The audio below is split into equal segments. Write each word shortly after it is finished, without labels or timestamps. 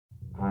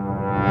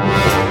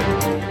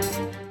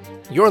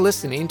You're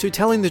listening to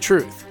Telling the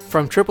Truth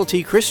from Triple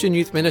T Christian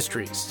Youth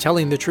Ministries,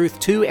 telling the truth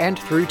to and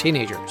through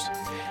teenagers.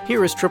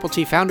 Here is Triple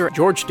T founder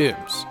George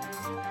Dooms.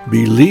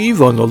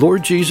 Believe on the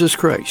Lord Jesus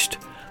Christ.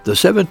 The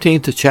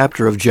 17th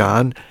chapter of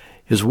John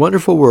is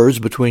wonderful words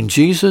between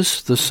Jesus,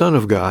 the Son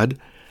of God,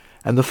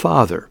 and the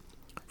Father.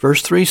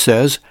 Verse 3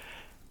 says,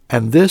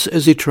 "And this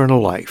is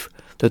eternal life,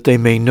 that they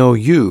may know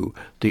you,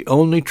 the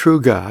only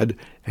true God,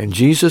 and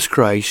Jesus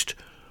Christ,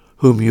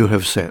 whom you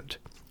have sent."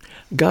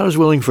 God is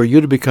willing for you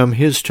to become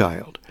His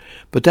child,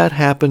 but that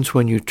happens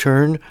when you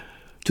turn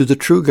to the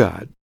true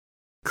God,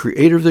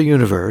 Creator of the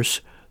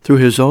universe, through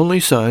His only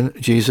Son,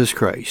 Jesus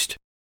Christ.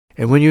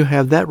 And when you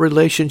have that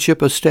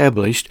relationship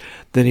established,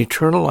 then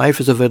eternal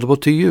life is available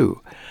to you.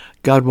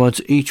 God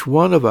wants each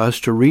one of us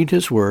to read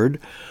His Word,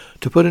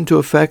 to put into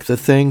effect the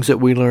things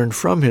that we learn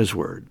from His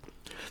Word.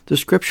 The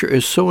Scripture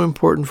is so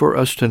important for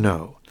us to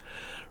know.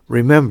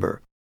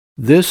 Remember,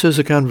 this is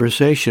a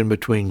conversation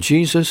between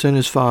Jesus and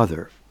His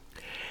Father.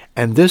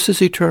 And this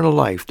is eternal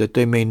life, that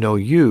they may know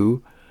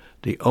you,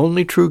 the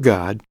only true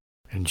God,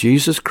 and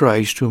Jesus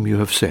Christ, whom you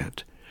have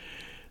sent.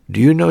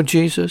 Do you know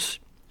Jesus?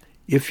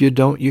 If you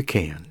don't, you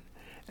can.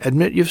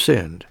 Admit you've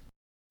sinned.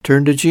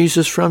 Turn to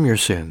Jesus from your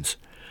sins.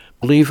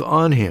 Believe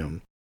on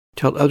Him.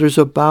 Tell others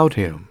about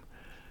Him.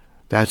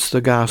 That's the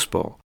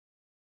gospel.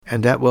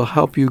 And that will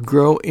help you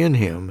grow in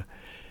Him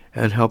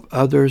and help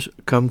others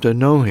come to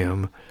know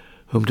Him,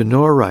 whom to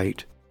know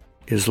aright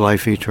is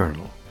life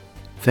eternal.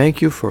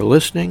 Thank you for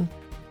listening.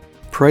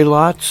 Pray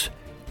lots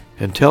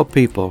and tell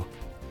people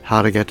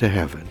how to get to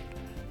heaven.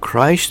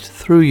 Christ,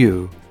 through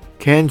you,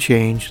 can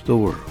change the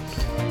world.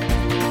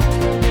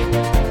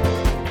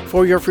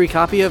 For your free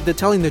copy of the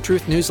Telling the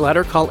Truth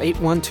newsletter, call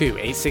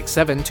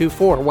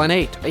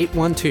 812-867-2418,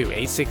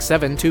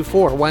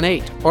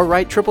 812-867-2418, or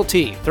write Triple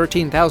T,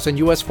 13,000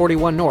 U.S.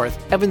 41 North,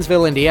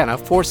 Evansville, Indiana,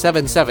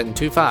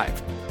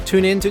 47725.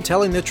 Tune in to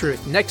Telling the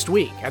Truth next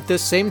week at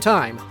this same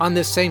time on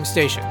this same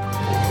station.